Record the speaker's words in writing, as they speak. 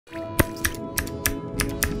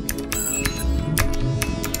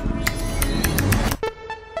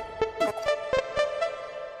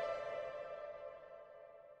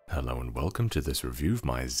welcome to this review of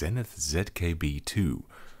my Zenith ZKB-2,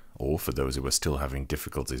 or for those who are still having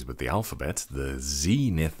difficulties with the alphabet, the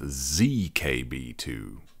Zenith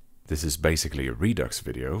ZKB-2. This is basically a redux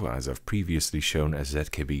video, as I've previously shown a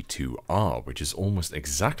ZKB-2R, which is almost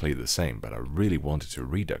exactly the same, but I really wanted to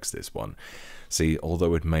redux this one. See,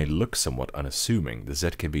 although it may look somewhat unassuming, the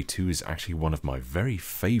ZKB-2 is actually one of my very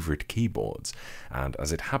favorite keyboards, and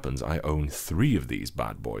as it happens, I own 3 of these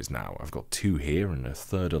bad boys now. I've got 2 here and a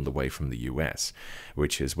third on the way from the US,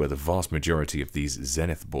 which is where the vast majority of these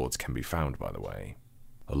Zenith boards can be found, by the way.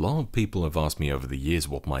 A lot of people have asked me over the years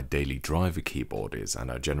what my daily driver keyboard is, and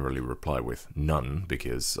I generally reply with none,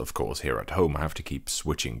 because of course here at home I have to keep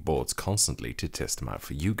switching boards constantly to test them out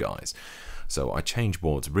for you guys. So I change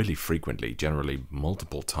boards really frequently, generally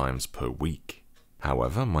multiple times per week.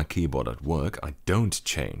 However, my keyboard at work I don't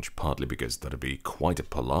change, partly because that'd be quite a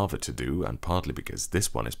palaver to do, and partly because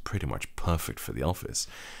this one is pretty much perfect for the office.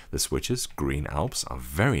 The switches, Green Alps, are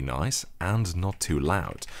very nice and not too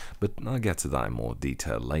loud, but I'll get to that in more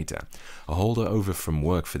detail later. I hold it over from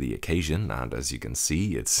work for the occasion, and as you can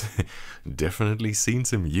see, it's definitely seen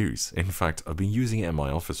some use. In fact, I've been using it in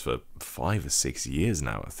my office for 5 or 6 years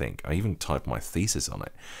now, I think. I even typed my thesis on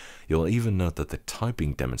it. You'll even note that the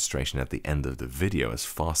typing demonstration at the end of the video is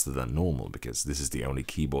faster than normal, because this is the only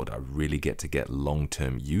keyboard I really get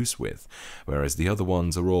long-term use with, whereas the other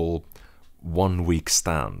ones are all one-week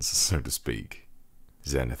stands, so to speak.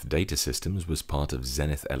 Zenith Data Systems was part of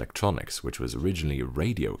Zenith Electronics, which was originally a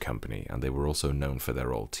radio company, and they were also known for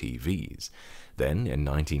their old TVs. Then, in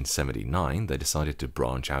 1979, they decided to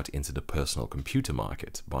branch out into the personal computer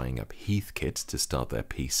market, buying up Heathkit to start their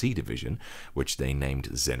PC division, which they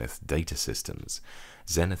named Zenith Data Systems.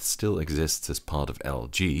 Zenith still exists as part of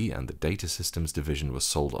LG, and the Data Systems division was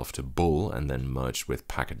sold off to Bull and then merged with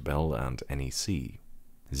Packard Bell and NEC.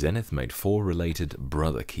 Zenith made 4 related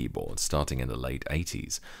brother keyboards starting in the late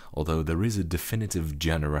 80s. Although there is a definitive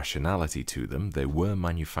generationality to them, they were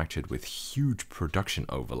manufactured with huge production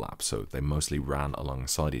overlap, so they mostly ran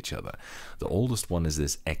alongside each other. The oldest one is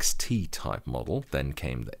this XT type model, then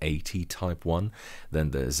came the AT type one,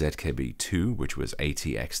 then the ZKB-2, which was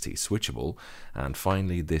AT-XT switchable, and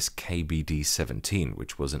finally this KBD-17,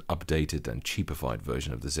 which was an updated and cheapified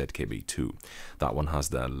version of the ZKB-2. That one has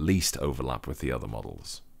the least overlap with the other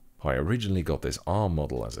models. I originally got this R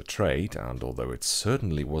model as a trade, and although it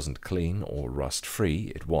certainly wasn't clean or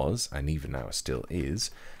rust-free, it was, and even now still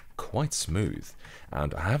is, quite smooth.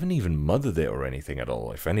 And I haven't even mothered it or anything at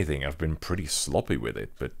all. If anything, I've been pretty sloppy with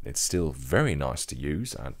it, but it's still very nice to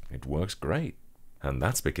use, and it works great. And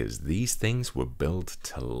that's because these things were built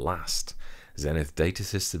to last. Zenith Data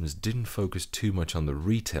Systems didn't focus too much on the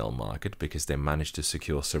retail market because they managed to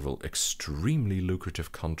secure several extremely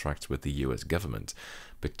lucrative contracts with the US government,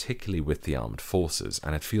 particularly with the armed forces,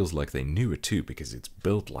 and it feels like they knew it too because it's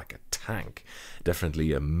built like a tank.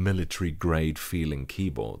 Definitely a military grade feeling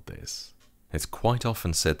keyboard, this. It's quite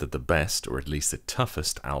often said that the best, or at least the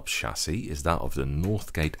toughest, Alps chassis is that of the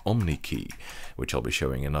Northgate OmniKey, which I'll be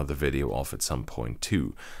showing another video of at some point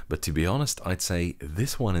too. But to be honest, I'd say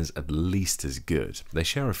this one is at least as good. They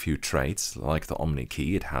share a few traits. Like the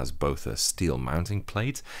OmniKey, it has both a steel mounting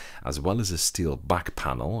plate as well as a steel back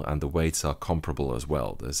panel, and the weights are comparable as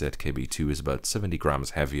well. The ZKB-2 is about 70 grams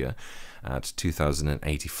heavier at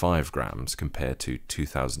 2085 grams compared to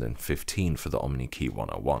 2015 for the OmniKey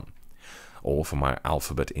 101. Or for my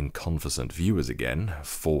alphabet inconversant viewers again,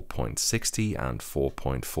 4.60 and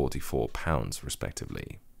 4.44 pounds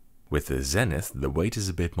respectively. With the Zenith, the weight is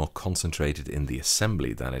a bit more concentrated in the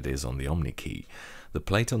assembly than it is on the OmniKey. The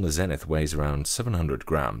plate on the Zenith weighs around 700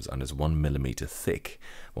 grams and is 1 mm thick,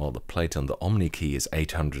 while the plate on the OmniKey is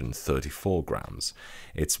 834 grams.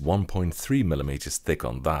 It's 1.3 mm thick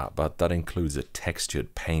on that, but that includes a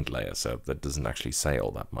textured paint layer, so that doesn't actually say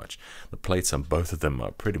all that much. The plates on both of them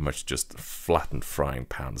are pretty much just flattened frying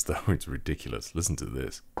pans, though. It's ridiculous. Listen to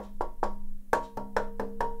this.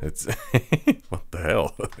 It's what the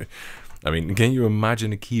hell? I mean, can you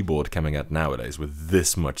imagine a keyboard coming out nowadays with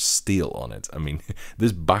this much steel on it? I mean,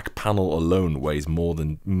 this back panel alone weighs more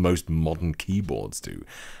than most modern keyboards do,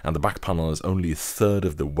 and the back panel is only a third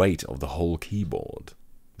of the weight of the whole keyboard.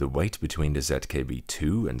 The weight between the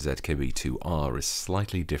ZKB-2 and ZKB-2R is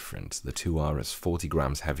slightly different. The 2R is 40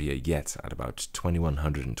 grams heavier yet, at about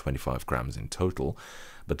 2125 grams in total,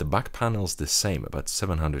 but the back panel's the same, about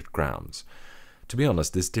 700 grams. To be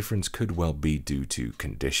honest, this difference could well be due to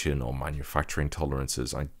condition or manufacturing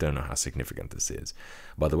tolerances. I don't know how significant this is.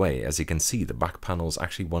 By the way, as you can see, the back panel is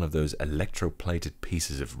actually one of those electroplated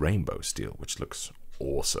pieces of rainbow steel, which looks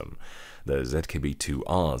awesome. The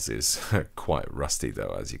ZKB-2Rs is quite rusty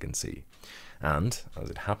though, as you can see. And, as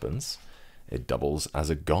it happens, It doubles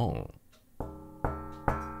as a gong.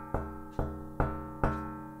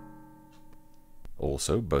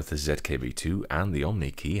 Also, both the ZKB-2 and the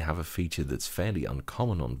Omni key have a feature that's fairly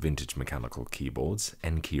uncommon on vintage mechanical keyboards,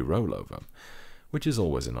 N-key rollover, which is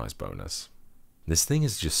always a nice bonus. This thing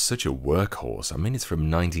is just such a workhorse. I mean, it's from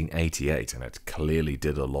 1988 and it clearly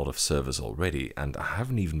did a lot of service already, and I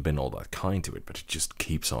haven't even been all that kind to it, but it just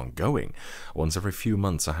keeps on going. Once every few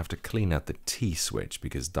months I have to clean out the T switch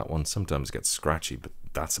because that one sometimes gets scratchy, but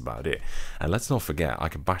that's about it. And let's not forget, I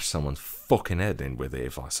could bash someone's fucking head in with it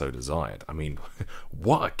if I so desired. I mean,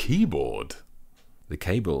 what a keyboard! The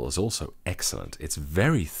cable is also excellent. It's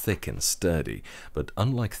very thick and sturdy, but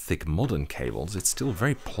unlike thick modern cables, it's still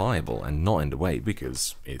very pliable and not in the way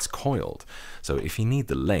because it's coiled. So if you need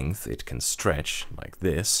the length, it can stretch like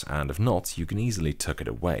this, and if not, you can easily tuck it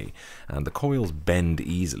away. And the coils bend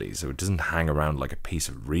easily, so it doesn't hang around like a piece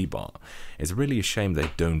of rebar. It's really a shame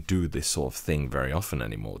they don't do this sort of thing very often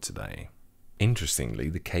anymore today. Interestingly,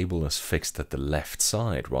 the cable is fixed at the left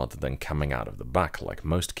side rather than coming out of the back like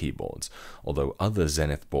most keyboards, although other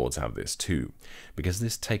Zenith boards have this too. Because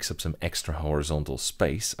this takes up some extra horizontal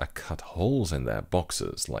space, I cut holes in their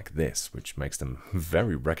boxes like this, which makes them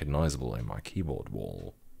very recognizable in my keyboard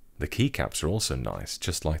wall. The keycaps are also nice,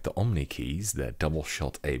 just like the Omni keys. They're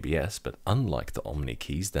double-shot ABS, but unlike the Omni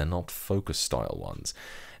keys, they're not focus-style ones.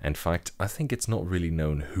 In fact, I think it's not really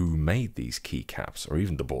known who made these keycaps, or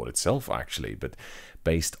even the board itself actually, but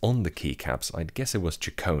based on the keycaps, I'd guess it was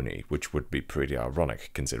Ciccone, which would be pretty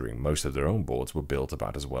ironic, considering most of their own boards were built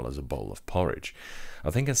about as well as a bowl of porridge.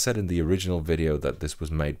 I think I said in the original video that this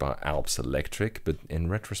was made by Alps Electric, but in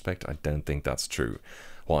retrospect I don't think that's true.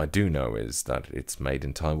 What I do know is that it's made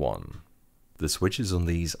in Taiwan. The switches on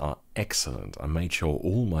these are excellent. I made sure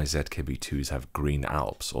all my ZKB-2s have green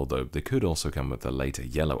Alps, although they could also come with the later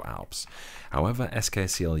yellow Alps. However,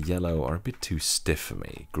 SKCL yellow are a bit too stiff for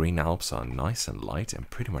me. Green Alps are nice and light and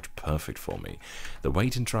pretty much perfect for me. The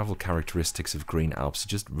weight and travel characteristics of green Alps are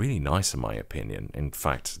just really nice in my opinion. In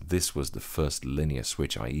fact, this was the first linear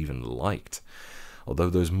switch I even liked.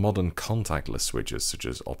 Although those modern contactless switches such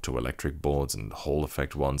as optoelectric boards and Hall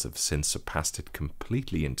effect ones have since surpassed it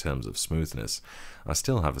completely in terms of smoothness, I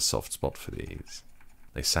still have a soft spot for these.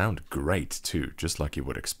 They sound great too, just like you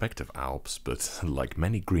would expect of Alps, but like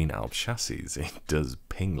many green Alps chassis, it does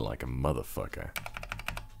ping like a motherfucker.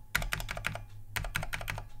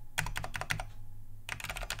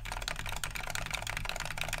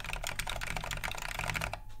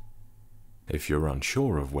 If you're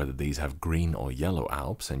unsure of whether these have green or yellow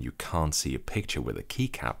Alps and you can't see a picture with a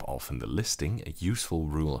keycap off in the listing, a useful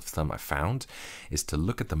rule of thumb I found is to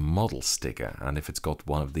look at the model sticker, and if it's got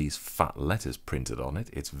one of these fat letters printed on it,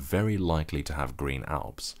 it's very likely to have green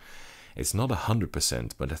Alps. It's not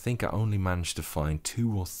 100%, but I think I only managed to find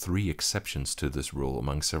 2 or 3 exceptions to this rule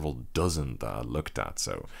among several dozen that I looked at,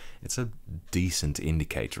 so it's a decent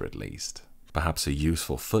indicator at least. Perhaps a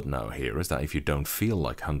useful footnote here is that if you don't feel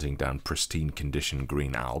like hunting down pristine condition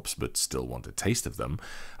green Alps but still want a taste of them,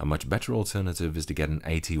 a much better alternative is to get an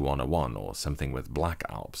AT101 or something with black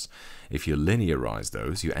Alps. If you linearize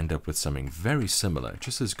those, you end up with something very similar,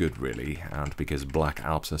 just as good really, and because black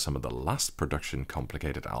Alps are some of the last production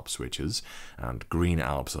complicated Alp switches, and green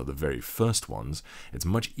Alps are the very first ones, it's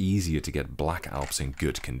much easier to get black Alps in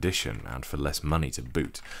good condition, and for less money to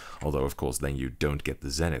boot, although of course then you don't get the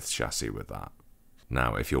Zenith chassis with that.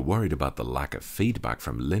 Now, if you're worried about the lack of feedback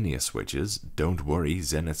from linear switches, don't worry,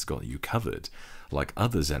 Zenith's got you covered. Like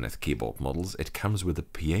other Zenith keyboard models, it comes with a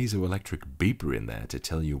piezoelectric beeper in there to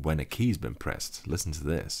tell you when a key's been pressed. Listen to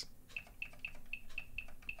this.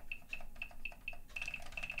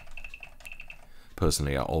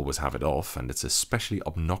 Personally, I always have it off, and it's especially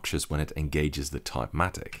obnoxious when it engages the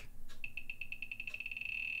Typematic.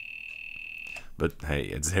 But hey,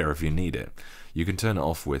 it's there if you need it. You can turn it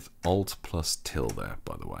off with Alt plus tilde,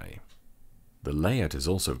 by the way. The layout is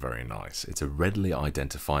also very nice. It's a readily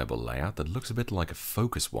identifiable layout that looks a bit like a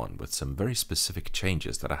Focus one with some very specific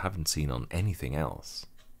changes that I haven't seen on anything else.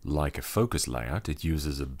 Like a Focus layout, it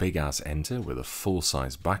uses a big-ass enter with a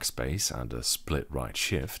full-size backspace and a split right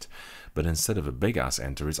shift, but instead of a big-ass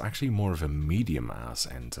enter, it's actually more of a medium-ass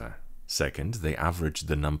enter. Second, they averaged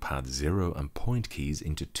the numpad 0 and point keys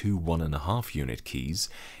into 2 1.5 unit keys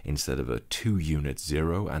instead of a 2 unit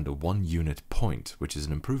 0 and a 1 unit point, which is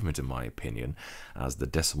an improvement in my opinion, as the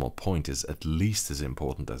decimal point is at least as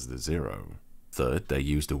important as the 0. Third, they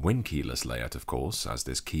used a Win keyless layout, of course, as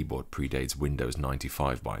this keyboard predates Windows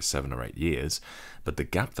 95 by 7 or 8 years, but the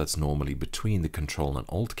gap that's normally between the Control and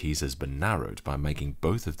Alt keys has been narrowed by making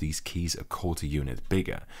both of these keys a quarter unit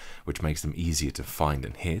bigger, which makes them easier to find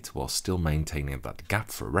and hit while still maintaining that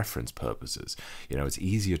gap for reference purposes. You know, it's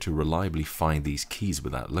easier to reliably find these keys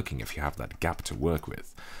without looking if you have that gap to work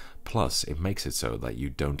with. Plus, it makes it so that you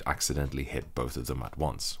don't accidentally hit both of them at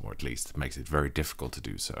once, or at least makes it very difficult to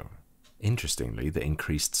do so. Interestingly, the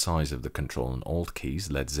increased size of the Control and Alt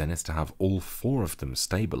keys led Zenith to have all 4 of them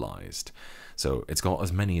stabilized, so it's got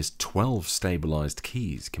as many as 12 stabilized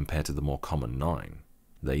keys compared to the more common 9.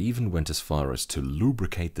 They even went as far as to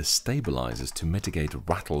lubricate the stabilizers to mitigate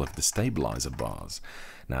rattle of the stabilizer bars.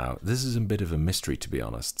 Now, this is a bit of a mystery, to be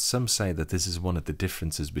honest. Some say that this is one of the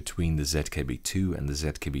differences between the ZKB-2 and the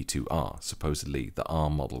ZKB-2R. Supposedly, the R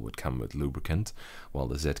model would come with lubricant, while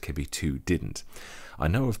the ZKB-2 didn't. I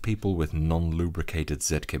know of people with non-lubricated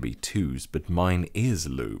ZKB-2s, but mine is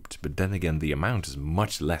lubed. But then again, the amount is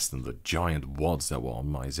much less than the giant wads that were on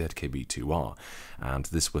my ZKB-2R, and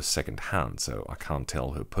this was second-hand, so I can't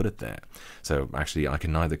tell who put it there. So actually, I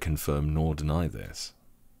can neither confirm nor deny this.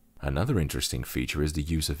 Another interesting feature is the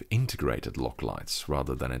use of integrated lock lights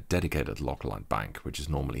rather than a dedicated lock light bank, which is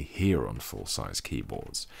normally here on full-size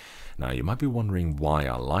keyboards. Now, you might be wondering why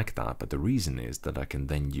I like that, but the reason is that I can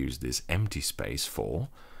then use this empty space for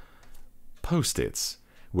post-its,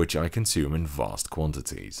 which I consume in vast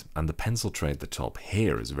quantities. And the pencil tray at the top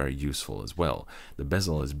here is very useful as well. The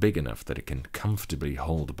bezel is big enough that it can comfortably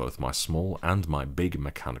hold both my small and my big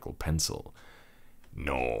mechanical pencil.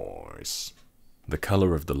 Nice. The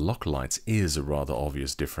color of the lock lights is a rather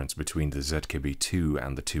obvious difference between the ZKB-2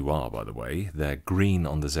 and the 2R, by the way. They're green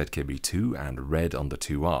on the ZKB-2 and red on the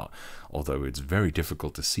 2R, although it's very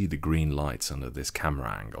difficult to see the green lights under this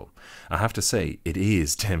camera angle. I have to say, it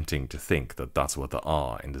is tempting to think that that's what the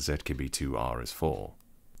R in the ZKB-2R is for.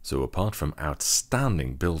 So apart from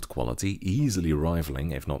outstanding build quality, easily rivaling,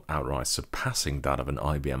 if not outright surpassing that of an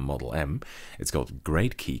IBM Model M, it's got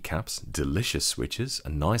great keycaps, delicious switches, a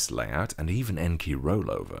nice layout, and even N-key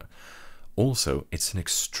rollover. Also, it's an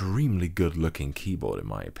extremely good looking keyboard in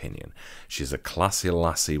my opinion. She's a classy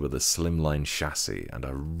lassie with a slimline chassis, and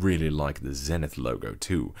I really like the Zenith logo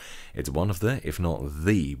too. It's one of the, if not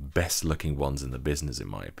the, best looking ones in the business in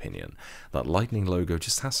my opinion. That lightning logo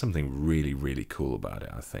just has something really cool about it,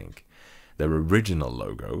 I think. Their original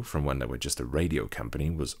logo, from when they were just a radio company,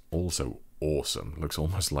 was also awesome. Looks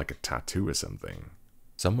almost like a tattoo or something.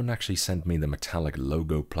 Someone actually sent me the metallic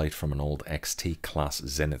logo plate from an old XT class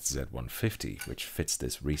Zenith Z150, which fits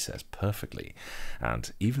this recess perfectly,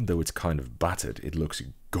 and even though it's kind of battered, it looks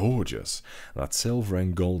gorgeous. That silver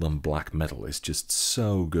and gold and black metal is just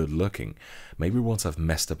so good looking. Maybe once I've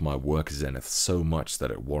messed up my work Zenith so much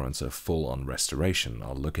that it warrants a full-on restoration,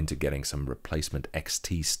 I'll look into getting some replacement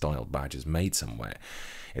XT style badges made somewhere.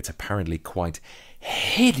 It's apparently quite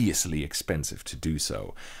hideously expensive to do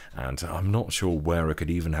so, and I'm not sure where I could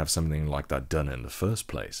even have something like that done in the first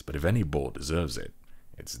place, but if any board deserves it,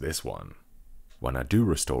 it's this one. When I do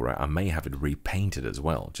restore it, I may have it repainted as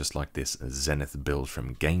well, just like this Zenith build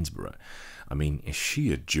from Gainsborough. I mean, is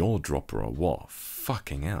she a jaw-dropper or what?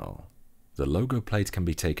 Fucking hell. The logo plate can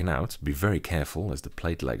be taken out. Be very careful, as the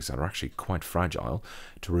plate legs are actually quite fragile,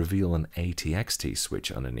 to reveal an ATXT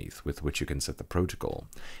switch underneath, with which you can set the protocol.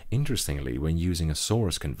 Interestingly, when using a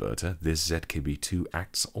Saurus converter, this ZKB-2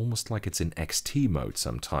 acts almost like it's in XT mode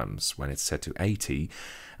sometimes when it's set to AT,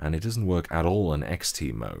 and it doesn't work at all in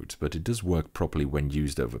XT mode, but it does work properly when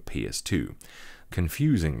used over PS2.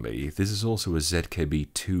 Confusingly, this is also a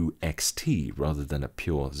ZKB-2 XT rather than a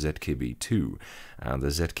pure ZKB-2, and the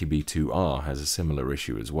ZKB-2R has a similar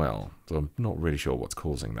issue as well, so I'm not really sure what's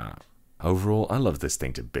causing that. Overall, I love this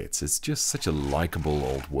thing to bits. It's just such a likeable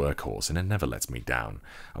old workhorse, and it never lets me down.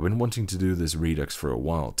 I've been wanting to do this Redux for a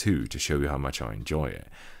while too, to show you how much I enjoy it.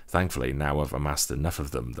 Thankfully, now I've amassed enough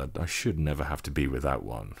of them that I should never have to be without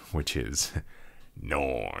one, which is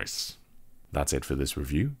nice. That's it for this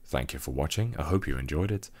review. Thank you for watching. I hope you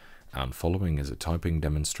enjoyed it. And following is a typing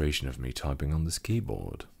demonstration of me typing on this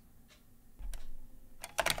keyboard.